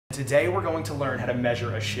Today we're going to learn how to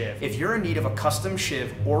measure a sheave. If you're in need of a custom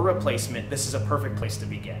sheave or replacement, this is a perfect place to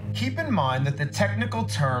begin. Keep in mind that the technical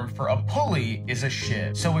term for a pulley is a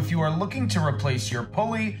sheave. So if you are looking to replace your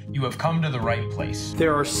pulley, you have come to the right place.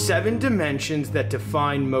 There are 7 dimensions that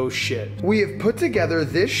define most sheaves. We have put together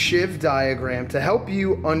this sheave diagram to help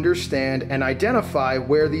you understand and identify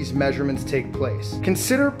where these measurements take place.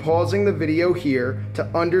 Consider pausing the video here to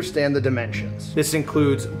understand the dimensions. This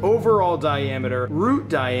includes overall diameter, root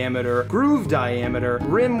diameter, groove diameter,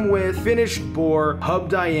 rim width, finished bore, hub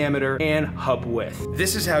diameter, and hub width.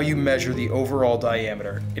 This is how you measure the overall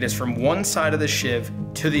diameter. It is from one side of the sheave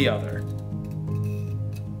to the other.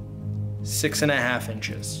 6.5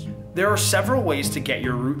 inches. There are several ways to get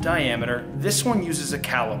your root diameter. This one uses a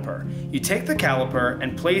caliper. You take the caliper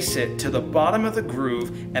and place it to the bottom of the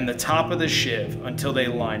groove and the top of the sheave until they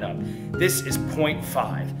line up. This is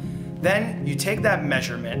 0.5. Then you take that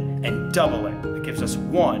measurement and double it. It gives us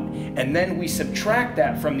 1. And then we subtract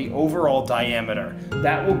that from the overall diameter.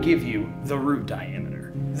 That will give you the root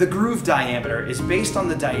diameter. The groove diameter is based on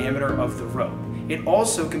the diameter of the rope. It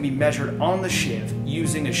also can be measured on the sheave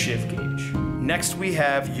using a sheave gauge. Next we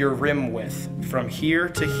have your rim width from here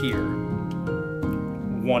to here,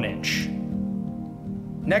 1 inch.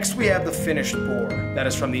 Next we have the finished bore, that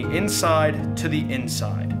is from the inside to the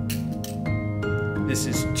inside. This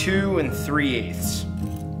is 2 3/8.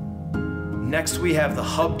 Next we have the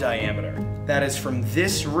hub diameter, that is from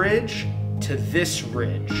this ridge to this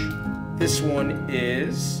ridge. This one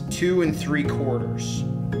is 2 3/4.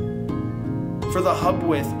 For the hub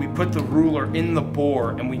width, we put the ruler in the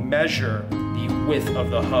bore and we measure the width of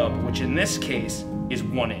the hub, which in this case is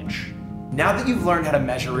 1 inch. Now that you've learned how to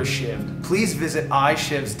measure a sheave, please visit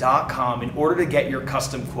isheaves.com in order to get your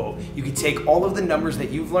custom quote. You can take all of the numbers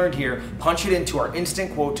that you've learned here, punch it into our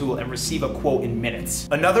instant quote tool, and receive a quote in minutes.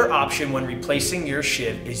 Another option when replacing your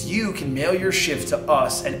sheave is you can mail your sheave to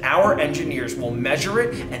us and our engineers will measure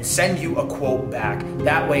it and send you a quote back.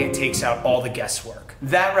 That way it takes out all the guesswork.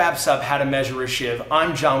 That wraps up how to measure a sheave.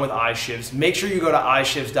 I'm John with iSheaves. Make sure you go to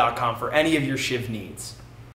isheaves.com for any of your sheave needs.